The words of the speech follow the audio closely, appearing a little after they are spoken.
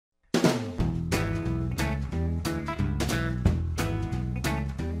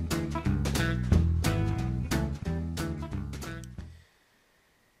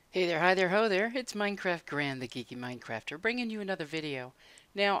Hey there, hi there, ho there. It's Minecraft Grand, the Geeky Minecrafter, bringing you another video.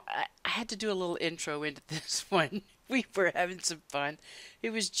 Now, I had to do a little intro into this one. We were having some fun. It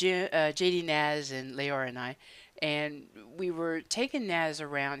was JDNAZ and Lyarra and I, and we were taking Naz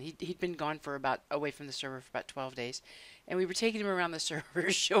around. He'd been gone for about, away from the server for about 12 days, and we were taking him around the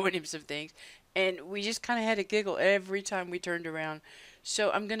server, showing him some things, and we just kind of had a giggle every time we turned around.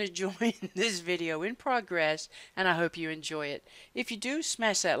 So I'm going to join this video in progress, and I hope you enjoy it. If you do,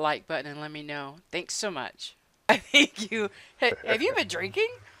 smash that like button and let me know. Thanks so much. I think you have you been drinking?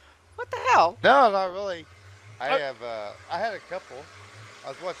 What the hell? No, not really. Oh, I had a couple. I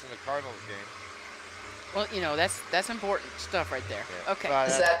was watching the Cardinals game. well, you know that's important stuff right there. Yeah. Okay, Well,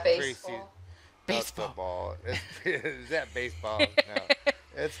 Is that's that preseason. baseball? No, it's baseball. football. Is that baseball? No,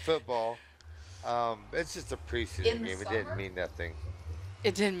 it's football. It's just a preseason In the game. It didn't summer? mean nothing.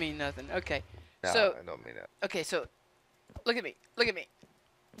 It didn't mean nothing. Okay, No, so I don't mean that. so look at me, look at me.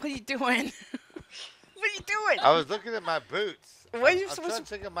 What are you doing? What are you doing? I was looking at my boots. What are I'm, you I'm supposed trying to? to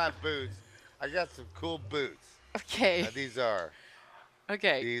think of my boots. I got some cool boots. Okay, Now, these are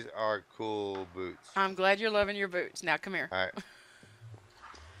okay. these are cool boots. I'm glad you're loving your boots. Now come here. All right.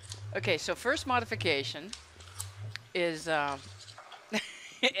 Okay, so first modification is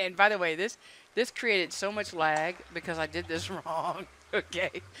and by the way, this created so much lag because I did this wrong. Okay,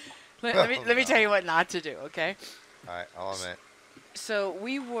 Oh let me tell no. you what not to do. Okay, All right. I'll admit. so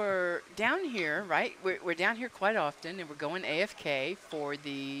we were down here, right? We're down here quite often, and we're going AFK for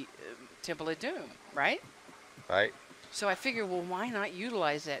the Temple of Doom, right? Right. So I figured, well, why not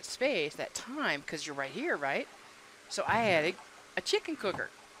utilize that space, that time, because you're right here, right? So I added a chicken cooker.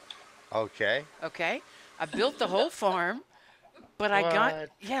 Okay. Okay, I built the whole farm. But I got, What?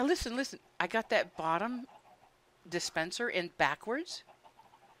 yeah, listen, listen. I got that bottom dispenser in backwards.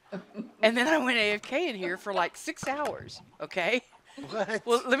 And then I went AFK in here for like 6 hours. Okay. Well,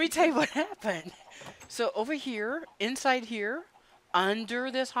 What? let me tell you what happened. So over here, inside here, under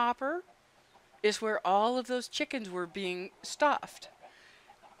this hopper, is where all of those chickens were being stuffed.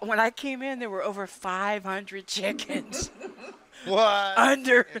 When I came in, there were over 500 chickens What?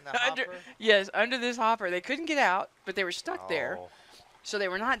 under, In the under, hopper? yes, under this hopper. They couldn't get out, but they were stuck there. Oh. So they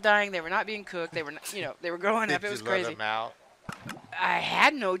were not dying. They were not being cooked. They were, not, they were growing up. Did It you was let crazy. them out? I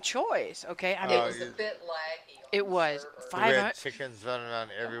had no choice. Okay, I It mean, Oh, was a you, bit laggy on it the was server. we had 500. chickens running around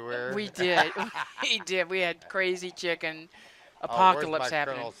everywhere. We did, we did. We had crazy chicken Oh, where's apocalypse my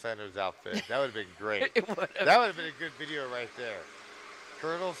happening. Colonel Sanders outfit? That would have been great. It would That have. would have been a good video right there.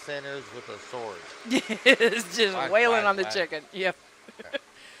 Colonel Sanders with a sword. It's just Whack, wailing whack, on the whack. chicken. Yep.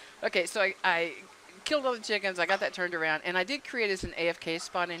 Okay, so I killed all the chickens. I got that turned around, and I did create as an AFK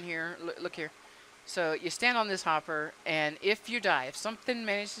spot in here. Look here. So you stand on this hopper, and if you die, if something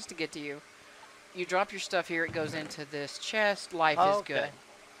manages to get to you, you drop your stuff here. It goes into this chest. Life Oh, is okay. good.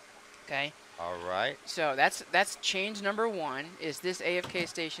 Okay. All right. So that's change number one. Is this AFK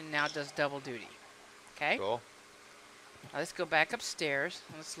station now does double duty? Okay. Cool. Now let's go back upstairs.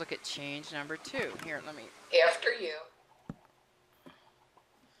 Let's look at change number two. Here, let me. After you.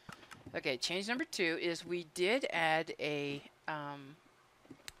 Okay, change number two is we did add a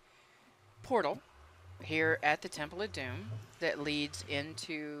portal here at the Temple of Doom that leads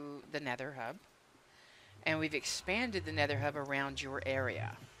into the Nether Hub, and we've expanded the Nether Hub around your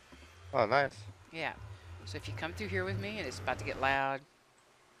area. Oh, nice. Yeah. So if you come through here with me, and it's about to get loud.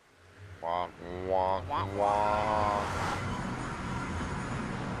 Wonk, wonk, Wonk, wonk.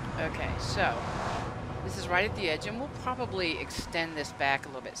 Okay, so this is right at the edge, and we'll probably extend this back a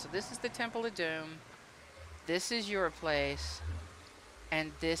little bit. So this is the Temple of Doom. This is your place,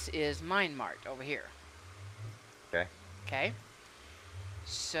 and this is Mine Mart over here. Okay. Okay.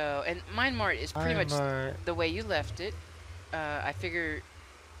 So, and Mine Mart is pretty much the way you left it. I figure,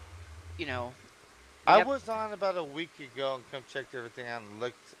 you know. I Yep. was on about a week ago and come checked everything out and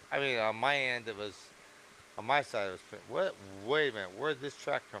looked. I mean, on my end, it was. On my side, it was. What? Wait a minute. Where did this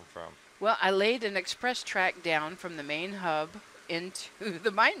track come from? Well, I laid an express track down from the main hub into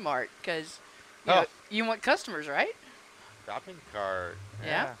the Mine Mart because, Oh. you want customers, right? Shopping cart.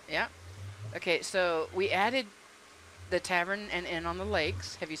 Yeah. Yeah. Okay, so we added the tavern and inn on the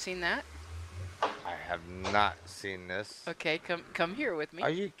lakes. Have you seen that? I have not seen this. Okay, come here with me. Are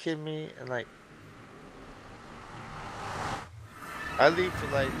you kidding me? And like, I leave for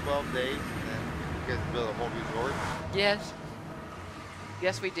like 12 days and then you guys build a whole resort. Yes.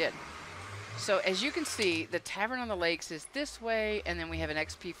 Yes, we did. So as you can see, the tavern on the lakes is this way, and then we have an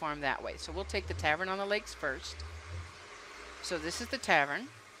XP farm that way. So we'll take the tavern on the lakes first. So this is the tavern.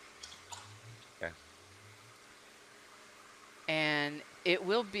 Okay. And it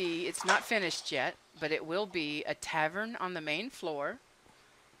will be, it's not finished yet, but it will be a tavern on the main floor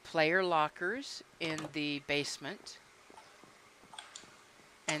player lockers in the basement.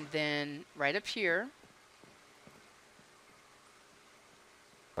 And then right up here,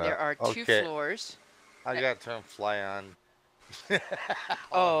 there are two Okay. floors. I got to turn fly on. Hold on a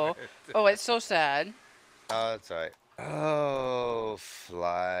Oh, minute. oh, it's so sad. Oh, that's all right. Oh,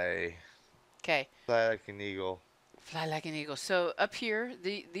 fly. Okay, Fly like an eagle. fly like an eagle. So up here,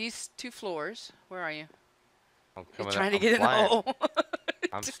 these two floors. Where are you? I'm You're coming up. trying to I'm get in the flying. hole.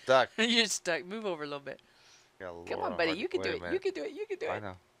 I'm stuck. You're stuck. Move over a little bit. Got a Come little on, buddy. hard. You can do Wait a it. You minute. can do it. You can do I it.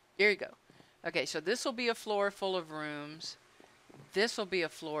 know. Here you go. Okay, so this will be a floor full of rooms. This will be a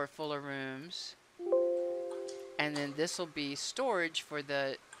floor full of rooms. And then this will be storage for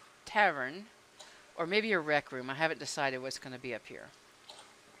the tavern. Or maybe a rec room. I haven't decided what's going to be up here.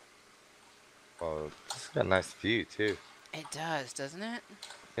 Oh, this got a nice view too. It does, doesn't it?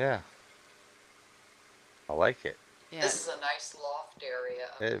 Yeah, I like it. Yeah. This is a nice loft area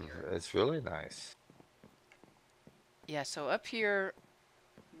up here. It's really nice. Yeah, so up here,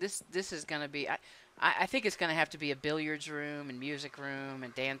 this is going to be... I think it's going to have to be a billiards room and music room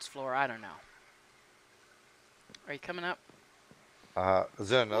and dance floor. I don't know. Are you coming up? Is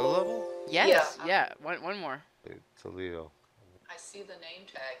there another level? Yes. Yeah. Yeah. One more. Hey, Toledo. I see the name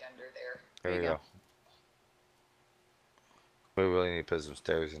tag under there. There There we you go. We really need to put some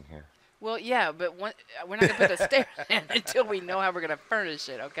stairs in here. Well, yeah, but we're not going to put the stairs in until we know how we're going to furnish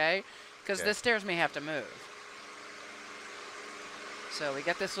it, okay? Because Okay. the stairs may have to move. So we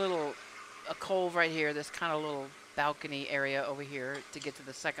got this little a cove right here, this kind of little balcony area over here to get to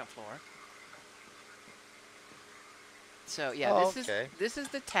the second floor. So yeah, Oh, okay. this is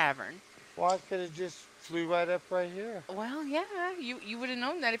the tavern. Well, I could have just flew right up right here. Well, yeah, you would have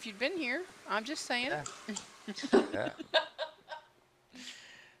known that if you'd been here. I'm just saying. Yeah. Yeah.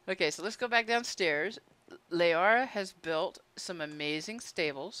 Okay, so let's go back downstairs. Lyarra has built some amazing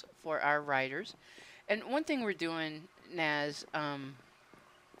stables for our riders. And one thing we're doing, Naz, I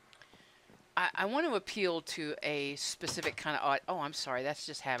want to appeal to a specific kind of oh, I'm sorry, that's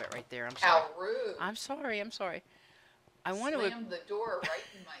just habit right there. I'm sorry. How rude. I'm sorry. I want to Slammed the door right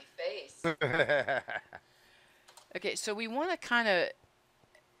in my face. okay, so we want to kind of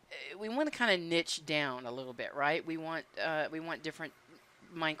niche down a little bit, right? We want different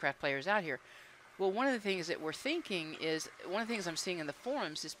Minecraft players out here. Well, one of the things that we're thinking is, one of the things I'm seeing in the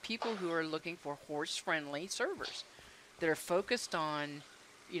forums is people who are looking for horse-friendly servers that are focused on,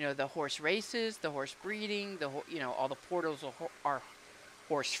 the horse races, the horse breeding, all the portals are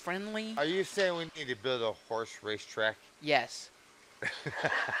horse-friendly. Are you saying we need to build a horse racetrack? Yes.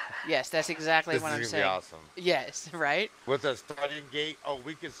 Yes, that's exactly This what I'm is saying. gonna be awesome. Yes, right? With a starting gate. Oh,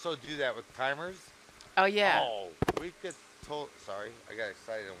 we could so do that with timers. Oh, yeah. Oh, we could. Sorry, I got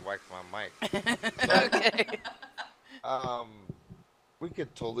excited and whacked my mic. Okay. We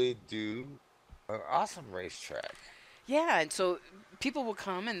could totally do an awesome racetrack. Yeah, and so people will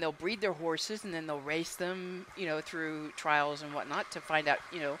come and they'll breed their horses and then they'll race them, through trials and whatnot to find out,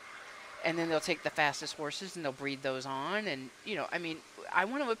 and then they'll take the fastest horses and they'll breed those on. And, I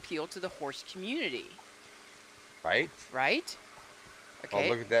want to appeal to the horse community, Right? right? Oh, Okay.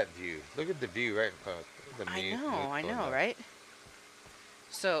 look at that view. Look at the view right in front of us. Look at the I know, right?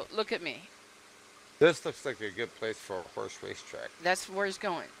 So look at me. This looks like a good place for a horse racetrack, That's where it's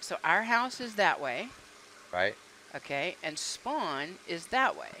going. So our house is that way, right? okay, and spawn is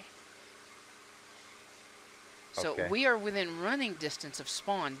that way. So Okay. we are within running distance of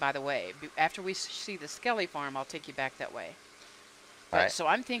spawn, by the way. After we see the Skelly farm, I'll take you back that way. But, Right. so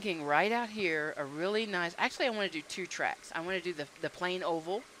I'm thinking right out here, a really nice... Actually, I want to do 2 tracks. I want to do the plain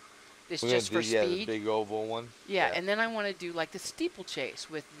oval. It's We're just for gonna do, speed. the big oval one. Yeah, and then I want to do like the steeplechase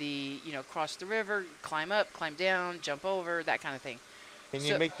with the, cross the river, climb up, climb down, jump over, that kind of thing. Can So-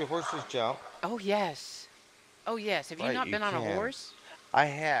 you make the horses jump? Oh, yes. Oh, yes. Have you Right, not you been on a can. horse? I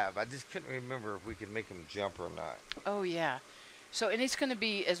have. I just couldn't remember if we could make them jump or not. Oh, yeah. So, and it's going to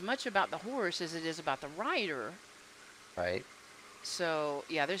be as much about the horse as it is about the rider. Right. So,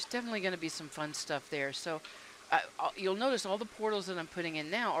 yeah, there's definitely going to be some fun stuff there. So, you'll notice all the portals that I'm putting in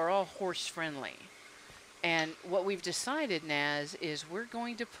now are all horse-friendly. And what we've decided, Naz, is we're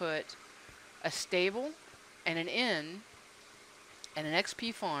going to put a stable and an inn and an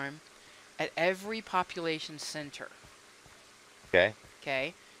XP farm at every population center. Okay.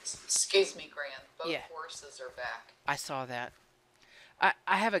 Okay? Excuse me, Gran. Both Yeah. horses are back. I saw that. I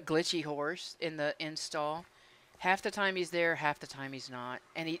have a glitchy horse in the install. Half the time he's there, half the time he's not.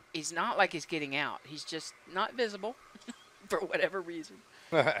 And he's not like he's getting out. He's just not visible for whatever reason.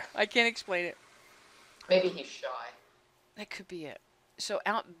 I can't explain it. Maybe he's shy. That could be it. So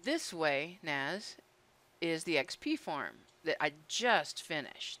out this way, Naz, is the XP farm. that I just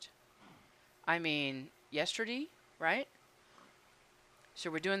finished. I mean, yesterday, right? So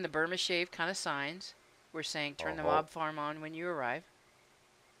we're doing the Burma shave kind of signs. We're saying turn the mob farm on when you arrive.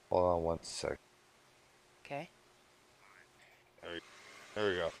 Hold on 1 sec. Okay. There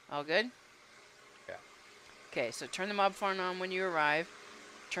we go. All good? Yeah. Okay, so turn the mob farm on when you arrive.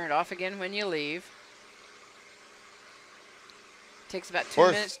 Turn it off again when you leave. Takes about 2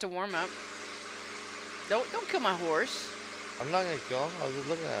 minutes to warm up. Don't kill my horse. I'm not gonna kill him. I was just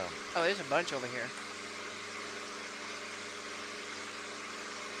looking at him. Oh, there's a bunch over here.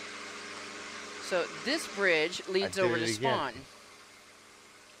 So this bridge leads over to spawn.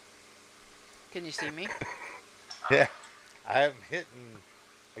 Can you see me? Yeah. I'm hitting.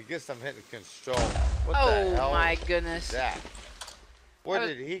 I guess I'm hitting control. What the hell? Oh my goodness. Is that? Where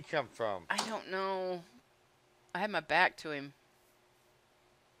did he come from? I don't know. I had my back to him.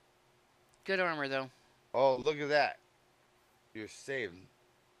 Good armor though. Oh, look at that. You're saved.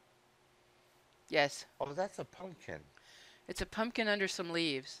 Yes. Oh, that's a pumpkin. It's a pumpkin under some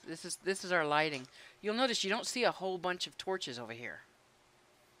leaves. This is our lighting. You'll notice you don't see a whole bunch of torches over here.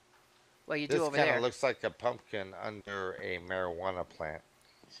 Well, you do over there. This kind of looks like a pumpkin under a marijuana plant.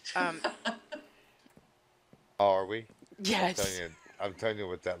 Oh, are we? Yes. I'm telling you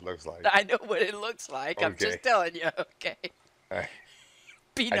what that looks like. I know what it looks like. Okay. I'm just telling you. Okay.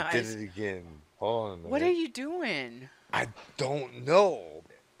 Be nice. I did it again. Hold on a minute. What are you doing? I don't know.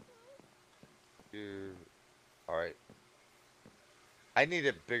 Dude. All right. I need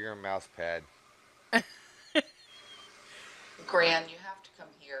a bigger mouse pad. Gran, you have to come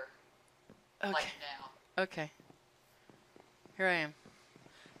here. Okay. Like now. Okay. Here I am.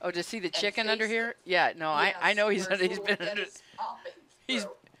 Oh, to see the chicken under here? Yeah, no, yes, I know he's been under.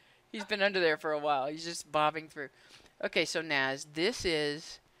 He's been under there for a while. He's just bobbing through. Okay, so Naz, this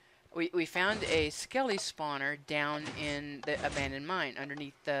is we found a skelly spawner down in the abandoned mine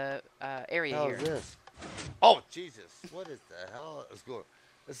underneath the area here. What is this? Oh Jesus! What is the hell is going?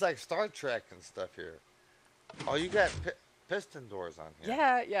 It's like Star Trek and stuff here. Oh, you got piston doors on here.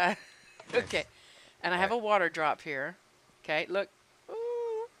 Yeah, yeah. Okay, and I have a water drop here. Okay, look.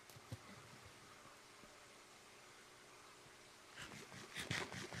 Ooh.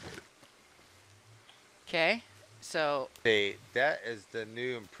 Okay, so. Hey, that is the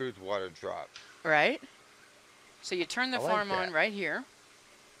new improved water drop. Right. So you turn the farm on right here,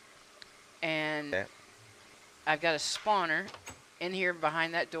 and I've got a spawner in here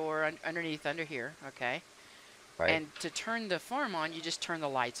behind that door, underneath, under here. Okay. Right. And to turn the farm on, you just turn the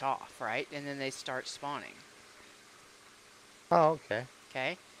lights off, right? And then they start spawning. Oh, okay.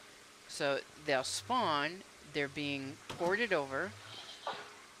 Okay. So they'll spawn. They're being ported over.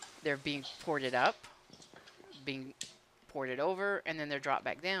 They're being ported up, being ported over, and then they're dropped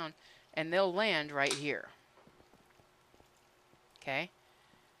back down, and they'll land right here. Okay.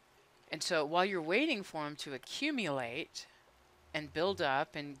 And so while you're waiting for them to accumulate and build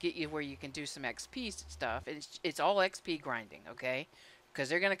up and get you where you can do some XP stuff, it's all XP grinding, okay? Because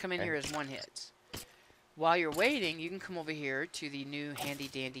they're going to come in here as one hits. While you're waiting, you can come over here to the new handy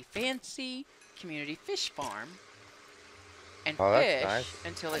dandy fancy community fish farm and fish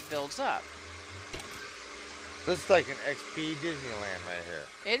until it builds up. This is like an XP Disneyland right here.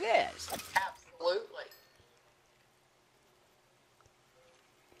 It is. Absolutely.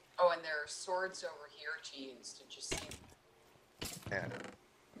 Oh, and there are swords over here to use. Did you see them? Yeah.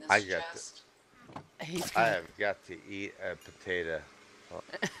 I have got to eat a potato. Oh.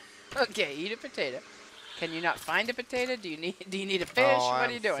 Okay, eat a potato. Can you not find a potato? Do you need a fish? Oh, what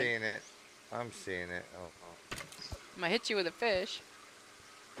are you doing? I'm seeing it. Oh. I'm gonna hit you with a fish.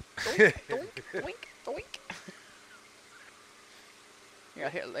 Doink, doink, doink, doink.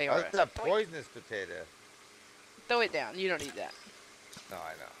 Here, Lyarra. That's a poisonous potato. Throw it down. You don't need that. No,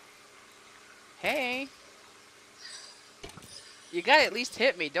 I know. Hey. You gotta at least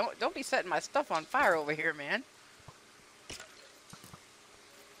hit me. Don't be setting my stuff on fire over here, man.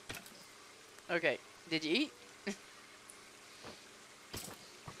 Okay. Did you eat?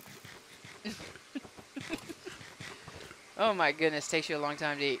 Oh my goodness, takes you a long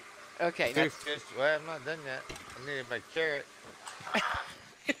time to eat. Okay. Well, I'm not done yet. I needed my carrot.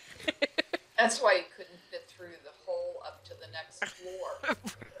 That's why he couldn't fit through the hole up to the next floor.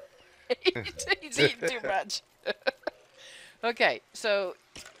 He's eating too much. Okay, so.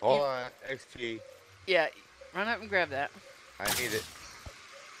 Hold on, XP. Yeah, run up and grab that. I need it.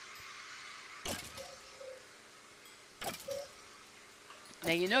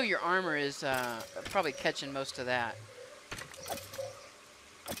 Now you know your armor is probably catching most of that.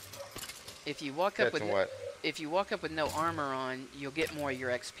 If you walk up with no armor on, you'll get more of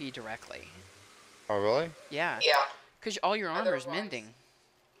your XP directly. Oh really? Yeah. Yeah. Because all your armor is Otherwise, mending.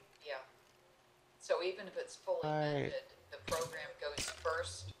 yeah. So even if it's fully Right. mended, the program goes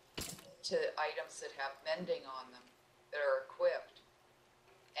first to items that have mending on them that are equipped.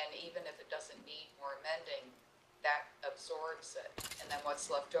 And even if it doesn't need more mending, that absorbs it. And then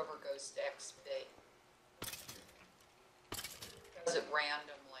what's left over goes to XP. Does it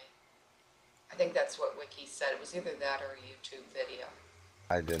randomly. I think that's what Wiki said. It was either that or a YouTube video.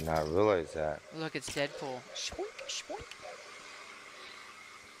 I did not realize that. Look, it's Deadpool. Shwoink, shwoink.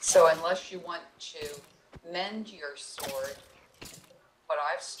 So unless you want to mend your sword, what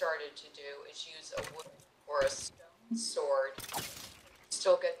I've started to do is use a wood or a stone sword.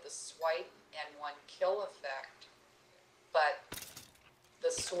 Still get the swipe and 1 kill effect, but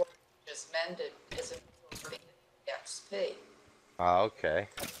the sword just mended isn't absorbing XP. Oh, okay.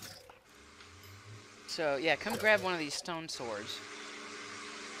 So, yeah, come grab one of these stone swords.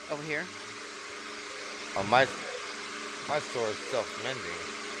 Over here. Oh, my sword is self-mending.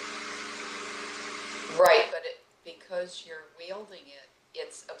 Right, but because you're wielding it,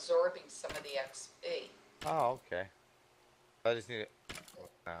 it's absorbing some of the XP. Oh, okay. I just need it.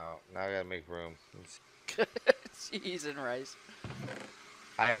 Now I gotta make room. Cheese and rice.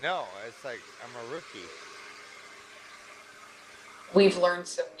 I know. It's like I'm a rookie. We've learned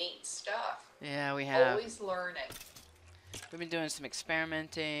some neat stuff. Yeah, we have. Always learning. We've been doing some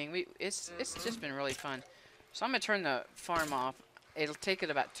experimenting. It's just been really fun. So I'm gonna turn the farm off. It'll take it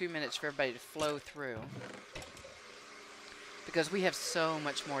about 2 minutes for everybody to flow through, because we have so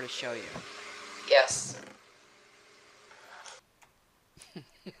much more to show you. Yes.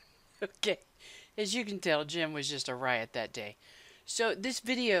 Okay, as you can tell, Jim was just a riot that day. So this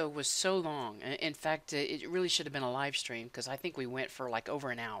video was so long. In fact, it really should have been a live stream, because I think we went for like over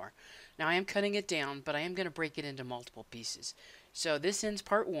an hour. Now I am cutting it down, but I am going to break it into multiple pieces. So this ends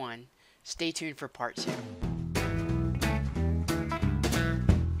part 1. Stay tuned for part 2.